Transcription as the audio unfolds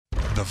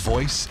The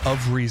voice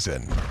of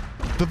reason.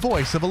 The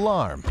voice of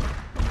alarm.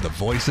 The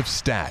voice of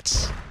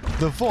stats.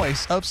 The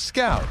voice of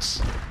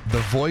scouts. The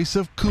voice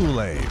of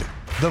Kool-Aid.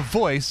 The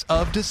voice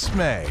of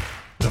dismay.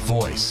 The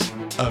voice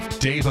of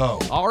Dave-O.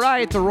 All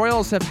right, the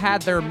Royals have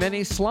had their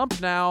mini slump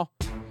now,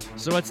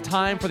 so it's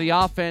time for the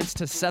offense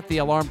to set the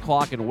alarm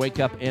clock and wake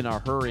up in a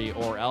hurry,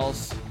 or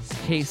else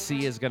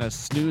KC is going to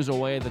snooze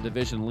away the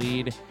division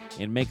lead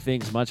and make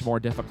things much more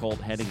difficult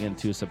heading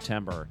into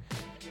September.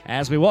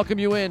 As we welcome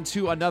you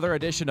into another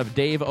edition of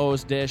Dave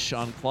O's Dish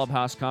on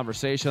Clubhouse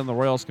Conversation, the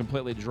Royals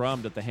completely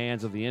drummed at the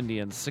hands of the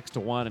Indians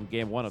 6-1 in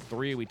Game 1 of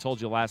 3. We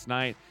told you last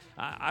night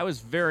I was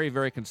very,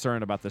 very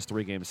concerned about this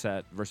three-game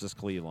set versus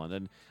Cleveland.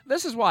 And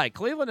this is why.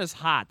 Cleveland is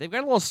hot. They've got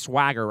a little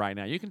swagger right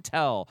now. You can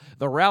tell.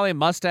 The rally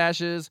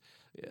mustaches,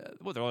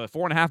 they're only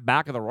 4.5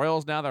 back of the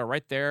Royals now. They're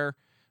right there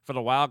for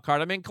the wild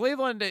card. I mean,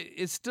 Cleveland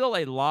is still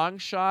a long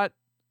shot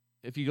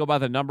if you go by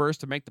the numbers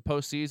to make the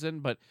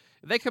postseason, but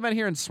if they come in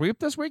here and sweep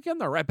this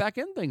weekend, they're right back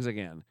in things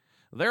again.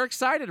 They're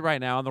excited right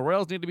now, and the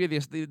Royals need to be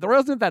the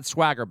Royals need that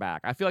swagger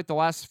back. I feel like the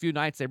last few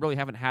nights they really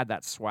haven't had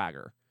that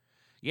swagger.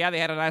 Yeah, they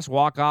had a nice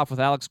walk-off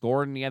with Alex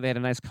Gordon. Yeah, they had a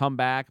nice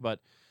comeback,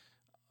 but,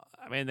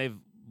 I mean, they've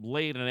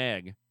laid an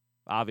egg,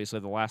 obviously,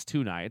 the last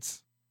two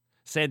nights.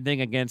 Same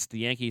thing against the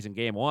Yankees in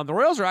Game 1. The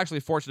Royals are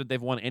actually fortunate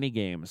they've won any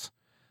games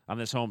on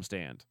this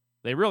homestand.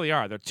 They really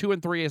are. They're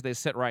 2-3 as they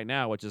sit right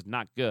now, which is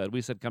not good.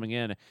 We said coming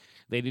in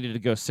they needed to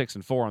go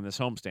 6-4 on this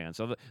homestand.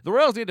 So the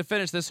Royals need to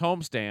finish this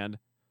homestand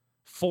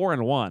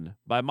 4-1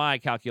 by my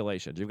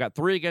calculations. You've got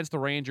 3 against the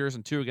Rangers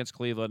and 2 against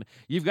Cleveland.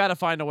 You've got to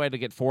find a way to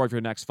get 4 of your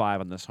next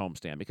 5 on this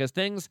homestand because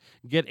things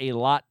get a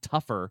lot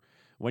tougher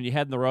when you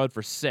head on the road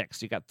for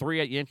 6. You got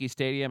 3 at Yankee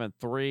Stadium and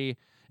 3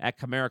 at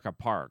Comerica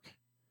Park.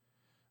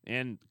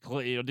 And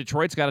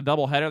Detroit's got a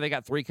doubleheader. They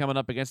got 3 coming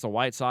up against the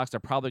White Sox.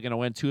 They're probably going to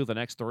win 2 of the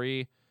next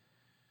 3.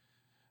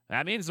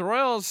 That means the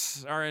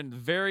Royals are in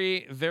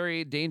very,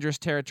 very dangerous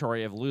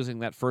territory of losing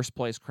that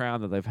first-place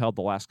crown that they've held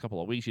the last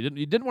couple of weeks. You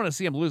didn't want to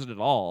see them lose it at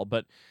all,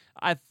 but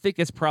I think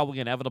it's probably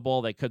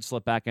inevitable. They could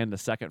slip back into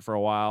second for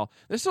a while.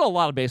 There's still a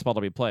lot of baseball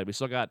to be played. We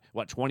still got,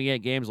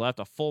 28 games left,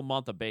 a full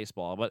month of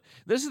baseball. But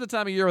this is the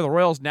time of year where the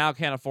Royals now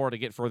can't afford to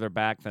get further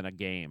back than a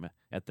game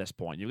at this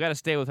point. You've got to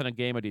stay within a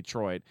game of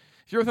Detroit.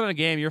 If you're within a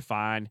game, you're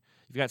fine.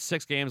 You've got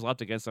 6 games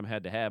left against them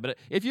head-to-head. But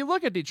if you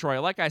look at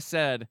Detroit, like I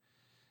said,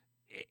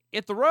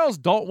 if the Royals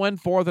don't win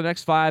 4 of the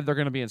next 5, they're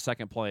going to be in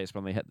second place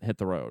when they hit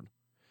the road.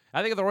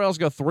 I think if the Royals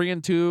go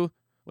 3-2,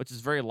 which is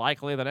very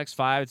likely the next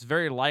 5, it's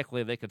very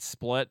likely they could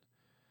split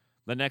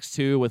the next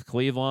 2 with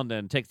Cleveland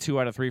and take 2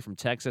 out of 3 from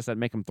Texas. That'd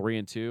make them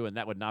 3-2, and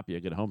that would not be a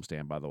good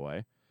homestand, by the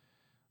way.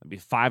 It'd be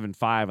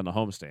 5-5 in the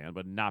homestand,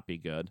 but not be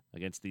good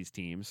against these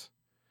teams.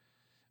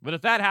 But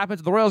if that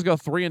happens, if the Royals go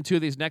 3-2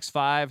 these next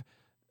 5,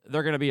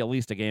 they're going to be at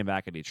least a game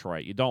back in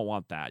Detroit. You don't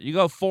want that. You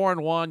go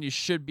 4-1, you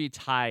should be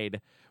tied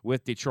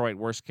with Detroit,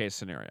 worst case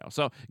scenario.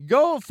 So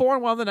go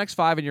 4-1 the next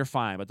 5 and you're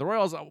fine. But the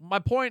Royals, my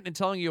point in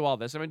telling you all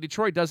this, I mean,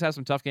 Detroit does have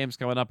some tough games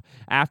coming up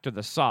after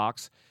the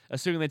Sox.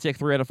 Assuming they take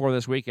 3 out of 4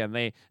 this weekend,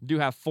 they do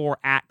have 4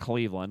 at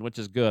Cleveland, which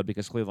is good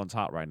because Cleveland's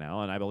hot right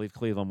now. And I believe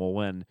Cleveland will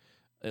win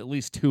at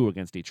least 2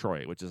 against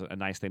Detroit, which is a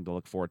nice thing to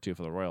look forward to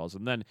for the Royals.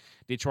 And then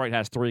Detroit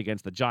has 3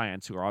 against the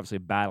Giants, who are obviously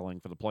battling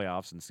for the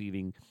playoffs and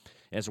seeding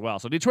as well.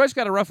 So Detroit's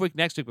got a rough week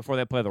next week before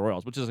they play the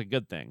Royals, which is a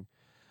good thing.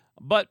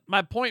 But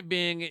my point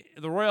being,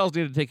 the Royals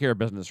need to take care of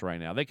business right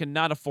now. They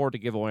cannot afford to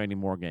give away any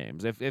more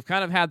games. They've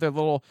kind of had their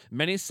little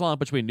mini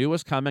slump, which we knew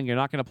was coming. You're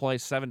not going to play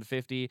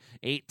 750,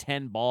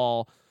 8-10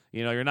 ball.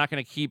 You're not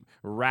going to keep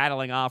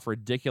rattling off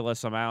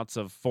ridiculous amounts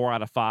of 4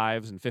 out of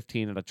 5s and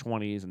 15 out of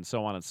 20s and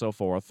so on and so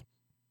forth.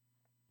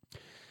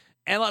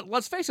 And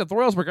let's face it, the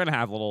Royals were going to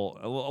have a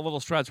little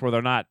stretch where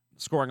they're not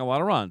scoring a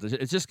lot of runs.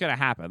 It's just going to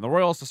happen. The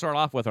Royals, to start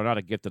off with, are not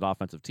a gifted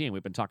offensive team.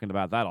 We've been talking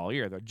about that all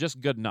year. They're just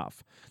good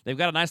enough. They've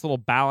got a nice little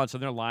balance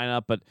in their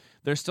lineup, but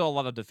there's still a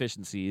lot of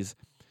deficiencies,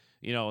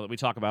 that we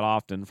talk about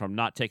often, from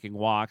not taking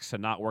walks to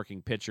not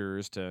working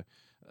pitchers to,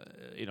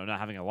 not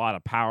having a lot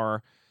of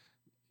power,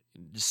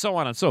 so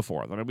on and so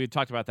forth. I mean, we've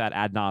talked about that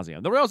ad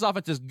nauseum. The Royals'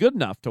 offense is good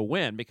enough to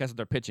win because of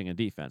their pitching and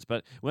defense,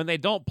 but when they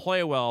don't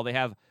play well, they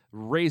have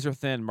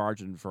razor-thin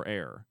margin for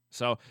error.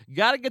 So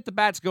got to get the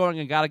bats going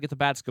and got to get the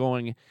bats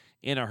going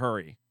in a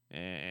hurry.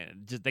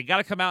 And they got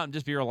to come out and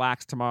just be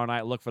relaxed tomorrow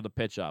night, look for the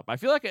pitch up. I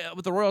feel like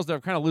with the Royals, they're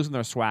kind of losing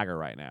their swagger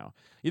right now.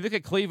 You look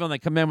at Cleveland, they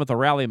come in with the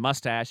rally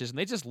mustaches, and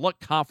they just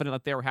look confident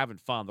that they were having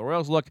fun. The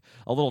Royals look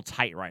a little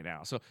tight right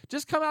now. So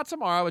just come out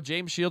tomorrow with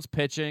James Shields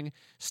pitching,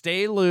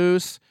 stay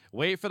loose,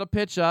 wait for the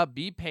pitch up,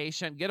 be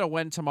patient, get a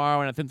win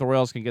tomorrow, and I think the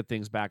Royals can get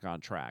things back on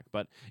track.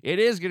 But it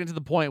is getting to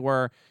the point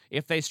where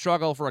if they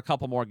struggle for a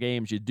couple more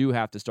games, you do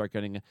have to start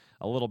getting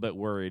a little bit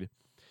worried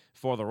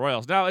for the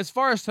Royals. Now, as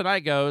far as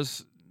tonight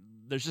goes,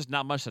 there's just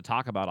not much to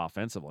talk about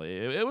offensively.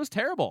 It was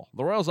terrible.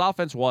 The Royals'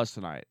 offense was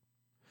tonight.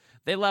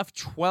 They left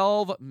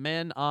 12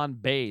 men on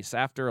base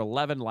after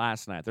 11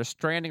 last night. They're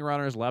stranding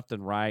runners left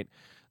and right.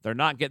 They're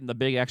not getting the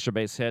big extra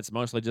base hits,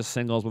 mostly just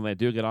singles when they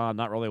do get on,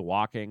 not really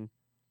walking.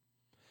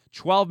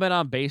 12 men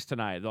on base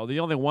tonight. Though the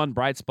only one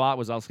bright spot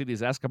was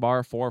Alcides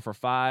Escobar, 4 for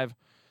 5.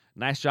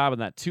 Nice job in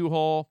that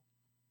 2-hole.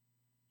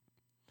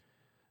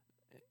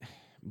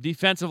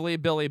 Defensively,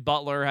 Billy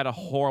Butler had a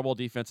horrible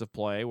defensive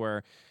play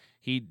where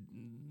he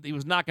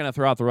was not going to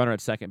throw out the runner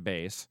at second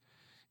base.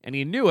 And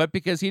he knew it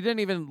because he didn't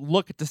even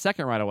look at the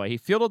second right away. He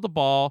fielded the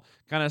ball,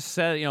 kind of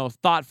said,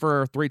 thought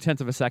for 0.3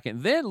 of a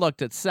second, then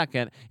looked at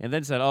second, and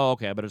then said, oh,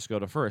 okay, I better just go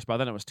to first. By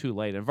then it was too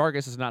late. And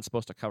Vargas is not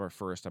supposed to cover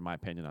first, in my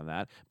opinion, on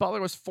that.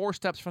 Butler was 4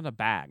 steps from the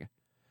bag.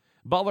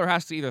 Butler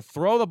has to either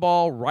throw the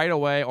ball right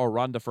away or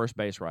run to first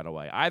base right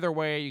away. Either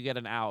way, you get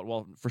an out.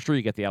 Well, for sure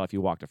you get the out if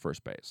you walk to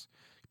first base.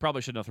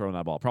 Probably shouldn't have thrown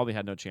that ball. Probably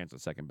had no chance at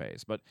second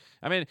base. But,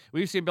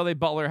 we've seen Billy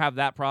Butler have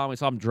that problem. We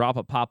saw him drop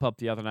a pop-up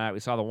the other night. We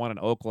saw the one in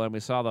Oakland. We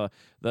saw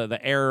the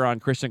error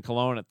on Christian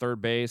Colon at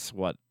third base,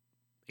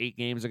 8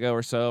 games ago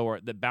or so, where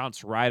that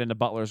bounced right into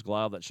Butler's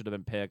glove that should have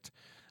been picked.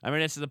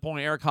 It's to the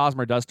point Eric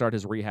Hosmer does start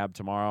his rehab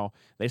tomorrow.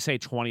 They say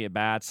 20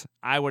 at-bats.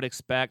 I would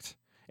expect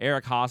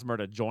Eric Hosmer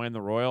to join the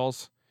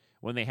Royals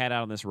when they head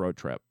out on this road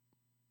trip.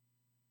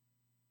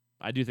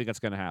 I do think that's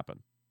going to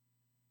happen.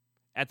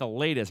 At the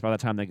latest, by the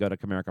time they go to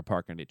Comerica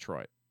Park in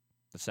Detroit,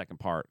 the second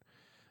part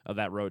of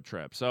that road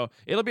trip. So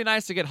it'll be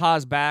nice to get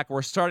Haas back.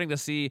 We're starting to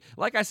see,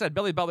 like I said,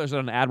 Billy Butler's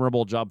done an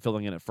admirable job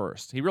filling in at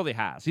first. He really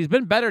has. He's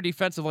been better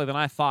defensively than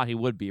I thought he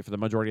would be for the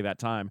majority of that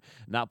time,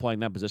 not playing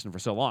that position for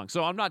so long.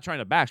 So I'm not trying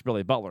to bash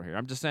Billy Butler here.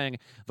 I'm just saying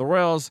the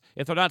Royals,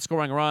 if they're not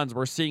scoring runs,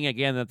 we're seeing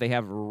again that they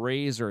have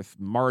razor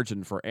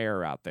margin for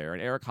error out there.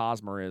 And Eric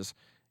Hosmer is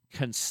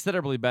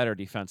considerably better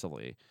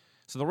defensively.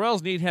 So the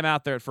Royals need him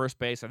out there at first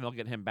base, and they'll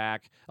get him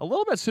back a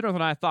little bit sooner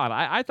than I thought.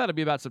 I thought it'd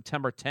be about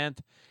September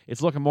 10th.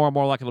 It's looking more and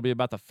more like it'll be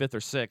about the 5th or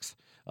 6th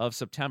of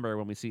September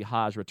when we see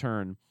Haas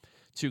return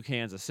to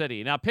Kansas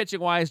City. Now,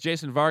 pitching-wise,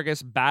 Jason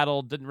Vargas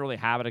battled, didn't really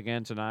have it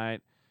again tonight.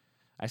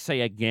 I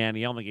say again,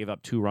 he only gave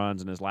up 2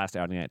 runs in his last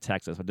outing at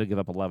Texas, but did give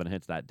up 11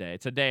 hits that day.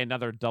 Today,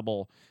 another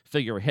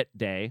double-figure hit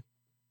day.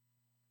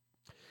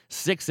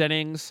 6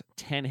 innings,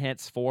 10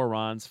 hits, 4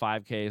 runs,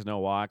 5 Ks, no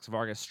walks.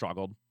 Vargas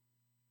struggled.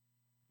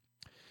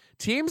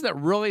 Teams that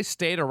really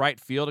stay to right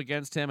field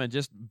against him and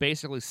just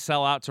basically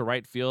sell out to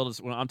right field,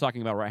 when I'm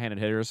talking about right-handed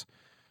hitters,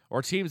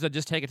 or teams that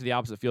just take it to the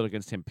opposite field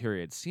against him,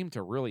 period, seem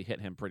to really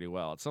hit him pretty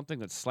well. It's something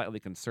that's slightly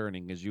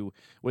concerning, because you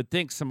would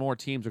think some more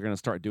teams are going to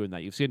start doing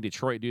that. You've seen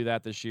Detroit do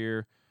that this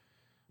year,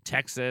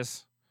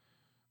 Texas,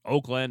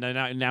 Oakland,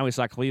 and now we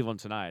saw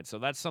Cleveland tonight. So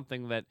that's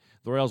something that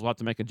the Royals will have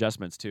to make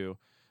adjustments to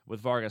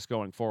with Vargas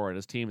going forward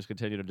as teams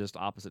continue to just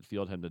opposite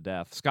field him to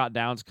death. Scott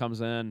Downs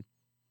comes in.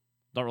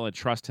 Don't really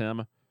trust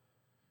him,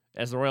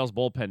 as the Royals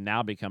bullpen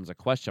now becomes a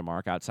question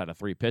mark outside of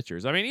 3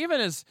 pitchers.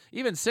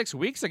 Even 6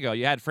 weeks ago,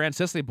 you had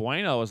Francisco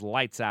Bueno was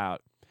lights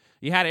out.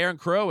 You had Aaron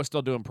Crow was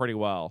still doing pretty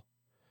well.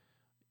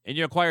 And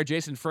you acquired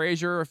Jason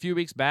Frazier a few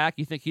weeks back.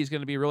 You think he's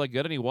going to be really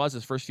good, and he was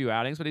his first few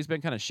outings, but he's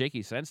been kind of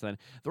shaky since then.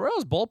 The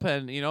Royals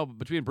bullpen,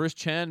 between Bruce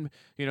Chen,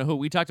 who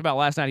we talked about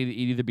last night, he'd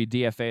either be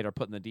DFA'd or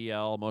put in the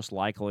DL, most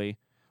likely,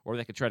 or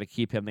they could try to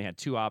keep him. They had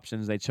 2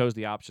 options. They chose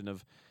the option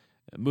of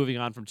moving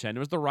on from Chen. It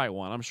was the right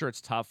one. I'm sure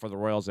it's tough for the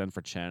Royals and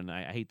for Chen.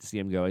 I hate to see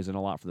him go. He's in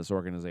a lot for this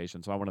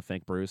organization, so I want to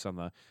thank Bruce on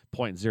the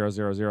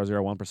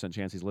 0.00001%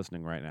 chance he's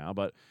listening right now.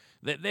 But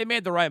they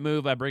made the right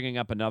move by bringing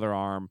up another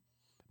arm,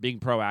 being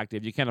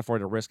proactive. You can't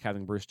afford to risk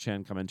having Bruce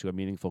Chen come into a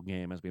meaningful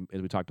game, as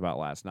we talked about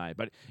last night.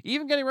 But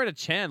even getting rid of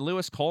Chen,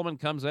 Lewis Coleman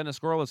comes in a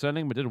scoreless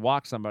inning, but did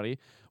walk somebody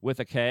with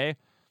a K.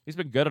 He's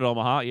been good at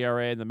Omaha,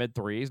 ERA in the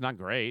mid-3s, not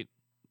great.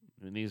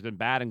 And he's been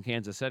bad in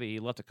Kansas City.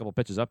 He left a couple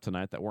pitches up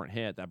tonight that weren't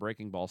hit. That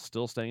breaking ball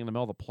still staying in the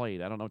middle of the plate.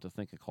 I don't know what to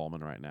think of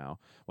Coleman right now.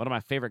 One of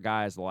my favorite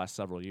guys the last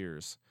several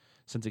years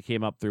since he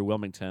came up through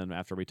Wilmington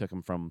after we took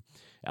him from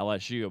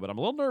LSU. But I'm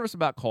a little nervous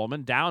about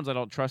Coleman. Downs I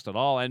don't trust at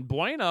all. And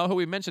Bueno, who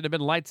we mentioned had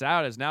been lights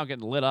out, is now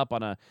getting lit up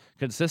on a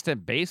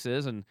consistent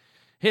basis. And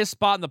his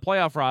spot in the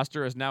playoff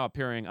roster is now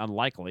appearing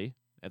unlikely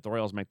if the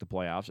Royals make the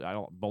playoffs. I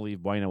don't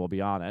believe Bueno will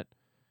be on it.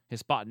 His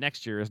spot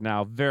next year is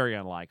now very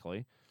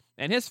unlikely.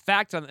 And his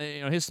fact on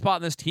his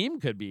spot in this team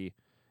could be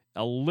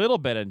a little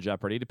bit in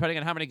jeopardy, depending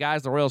on how many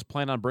guys the Royals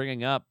plan on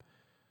bringing up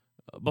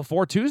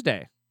before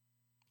Tuesday,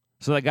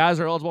 so that guys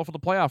are eligible for the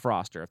playoff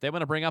roster. If they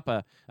want to bring up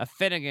a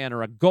Finnegan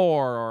or a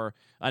Gore or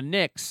a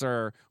Nix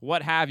or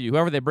what have you,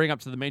 whoever they bring up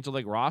to the Major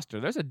League roster,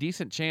 there's a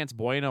decent chance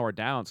Bueno or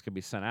Downs could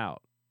be sent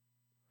out.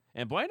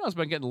 And Bueno's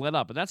been getting lit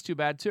up, and that's too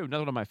bad too.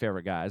 Another one of my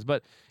favorite guys.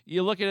 But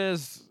you look at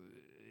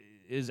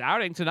his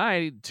outing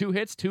tonight: 2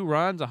 hits, 2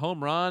 runs, a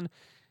home run.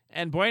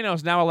 And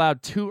Bueno's now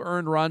allowed 2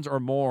 earned runs or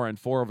more in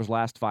 4 of his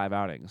last 5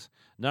 outings.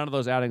 None of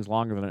those outings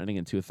longer than an inning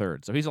and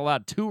 2/3. So he's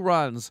allowed 2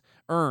 runs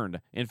earned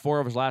in 4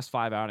 of his last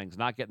 5 outings,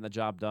 not getting the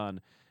job done,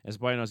 as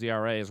Bueno's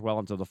ERA is well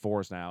into the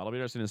 4s now. It'll be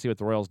interesting to see what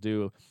the Royals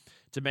do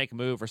to make a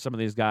move for some of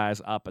these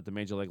guys up at the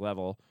Major League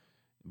level.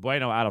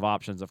 Bueno out of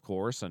options, of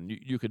course, and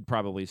you could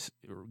probably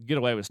get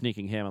away with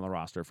sneaking him on the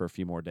roster for a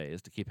few more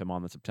days to keep him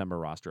on the September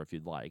roster if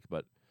you'd like,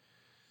 but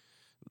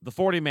the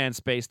 40-man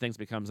space things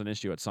becomes an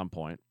issue at some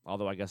point,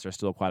 although I guess there's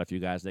still quite a few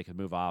guys they could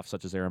move off,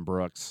 such as Aaron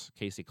Brooks,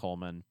 Casey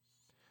Coleman,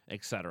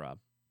 etc.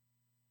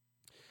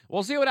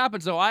 We'll see what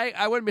happens, though.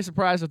 I wouldn't be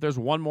surprised if there's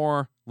one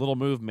more little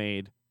move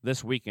made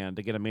this weekend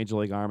to get a major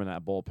league arm in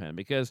that bullpen,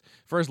 because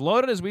for as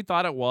loaded as we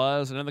thought it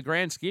was, and in the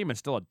grand scheme, it's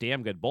still a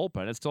damn good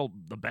bullpen. It's still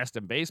the best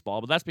in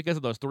baseball, but that's because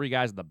of those three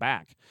guys in the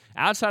back.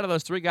 Outside of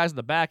those three guys in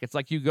the back, it's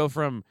like you go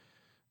from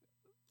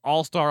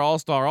all-star,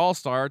 all-star,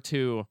 all-star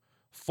to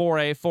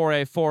 4A,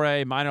 4A,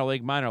 4A,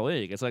 minor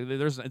league.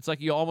 It's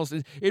like you almost,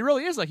 it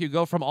really is like you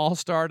go from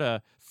all-star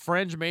to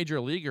fringe major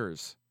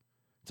leaguers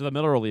to the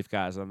middle relief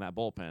guys on that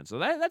bullpen. So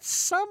that's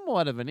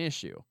somewhat of an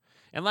issue.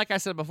 And like I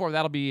said before,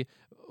 that'll be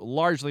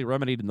largely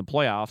remedied in the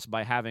playoffs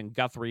by having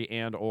Guthrie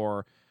and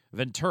or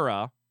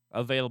Ventura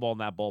available in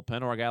that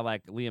bullpen, or a guy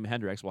like Liam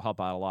Hendricks will help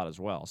out a lot as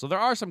well. So there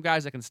are some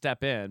guys that can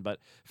step in, but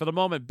for the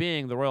moment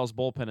being, the Royals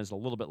bullpen is a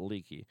little bit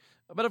leaky.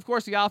 But of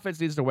course, the offense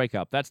needs to wake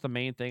up. That's the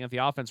main thing. If the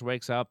offense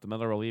wakes up, the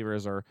middle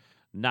relievers are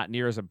not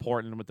near as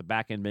important, with the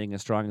back end being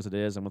as strong as it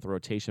is and with the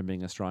rotation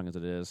being as strong as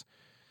it is.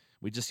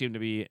 We just seem to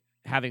be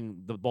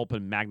having the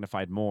bullpen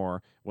magnified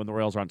more when the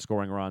Royals aren't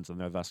scoring runs and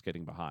they're thus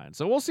getting behind.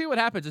 So we'll see what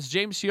happens. It's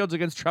James Shields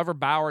against Trevor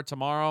Bauer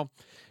tomorrow.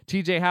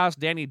 TJ House,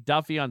 Danny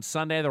Duffy on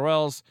Sunday. The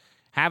Royals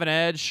have an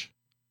edge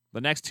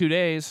the next 2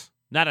 days.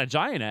 Not a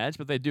giant edge,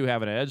 but they do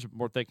have an edge.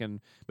 We're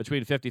thinking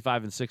between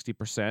 55 and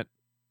 60%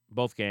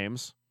 both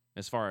games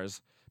as far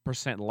as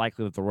percent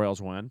likely that the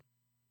Royals win.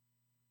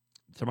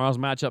 Tomorrow's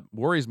matchup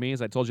worries me,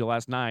 as I told you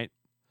last night.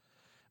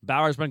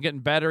 Bauer's been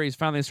getting better. He's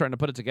finally starting to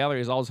put it together.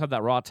 He's always had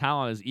that raw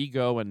talent, his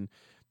ego and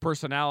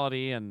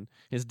personality, and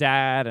his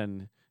dad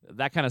and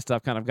that kind of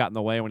stuff kind of got in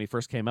the way when he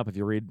first came up. If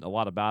you read a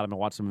lot about him and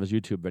watch some of his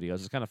YouTube videos,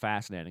 it's kind of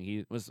fascinating.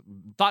 He was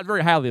thought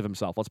very highly of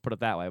himself, let's put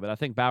it that way. But I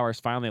think Bauer's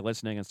finally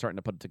listening and starting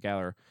to put it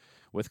together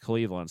with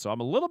Cleveland. So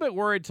I'm a little bit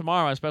worried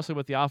tomorrow, especially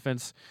with the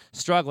offense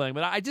struggling.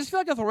 But I just feel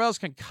like if the Royals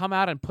can come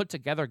out and put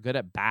together good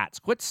at-bats,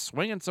 quit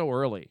swinging so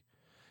early.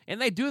 And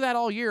they do that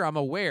all year, I'm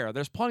aware.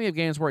 There's plenty of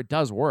games where it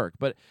does work,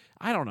 but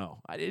I don't know.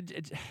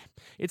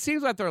 It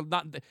seems like they're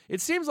not.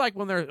 It seems like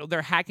when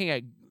they're hacking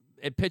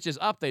at pitches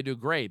up, they do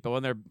great, but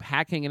when they're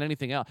hacking at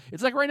anything else,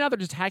 it's like right now they're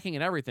just hacking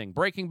at everything.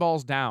 Breaking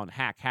balls down,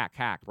 hack.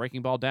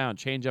 Breaking ball down,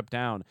 change up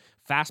down,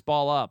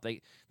 fastball up.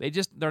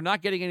 They're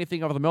not getting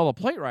anything over the middle of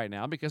the plate right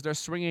now because they're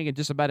swinging at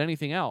just about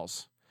anything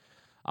else.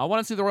 I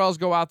want to see the Royals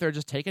go out there,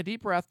 just take a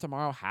deep breath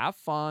tomorrow, have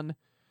fun.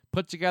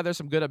 Put together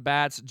some good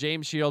at-bats.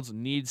 James Shields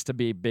needs to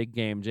be big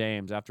game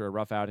James after a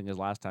rough outing his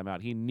last time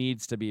out. He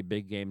needs to be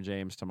big game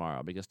James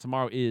tomorrow because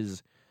tomorrow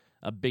is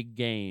a big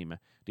game.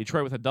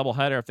 Detroit with a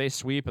doubleheader. If they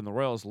sweep and the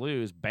Royals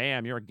lose,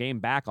 bam, you're a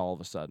game back all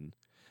of a sudden.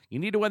 You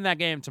need to win that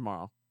game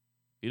tomorrow.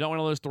 You don't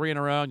want to lose 3 in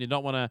a row, and you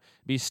don't want to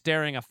be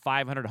staring a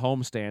 500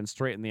 homestand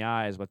straight in the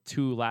eyes with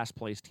 2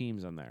 last-place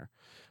teams in there.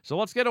 So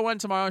let's get a win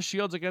tomorrow.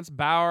 Shields against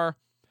Bauer.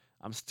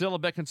 I'm still a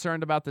bit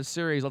concerned about this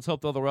series. Let's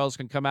hope, though, the Royals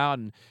can come out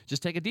and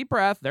just take a deep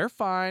breath. They're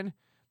fine.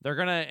 They're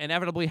going to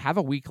inevitably have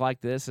a week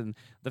like this, and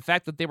the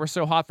fact that they were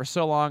so hot for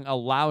so long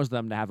allows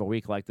them to have a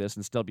week like this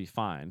and still be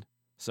fine.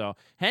 So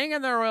hang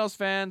in there, Royals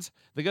fans.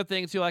 The good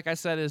thing, too, like I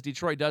said, is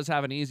Detroit does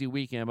have an easy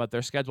weekend, but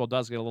their schedule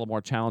does get a little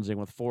more challenging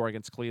with 4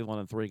 against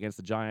Cleveland and 3 against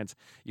the Giants.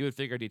 You would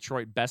figure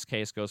Detroit, best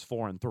case, goes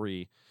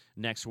 4-3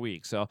 next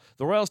week. So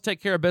the Royals take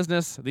care of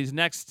business. These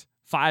next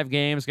 5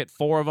 games, get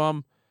 4 of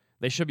them.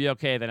 They should be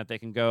okay then if they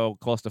can go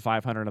close to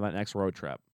 500 on that next road trip.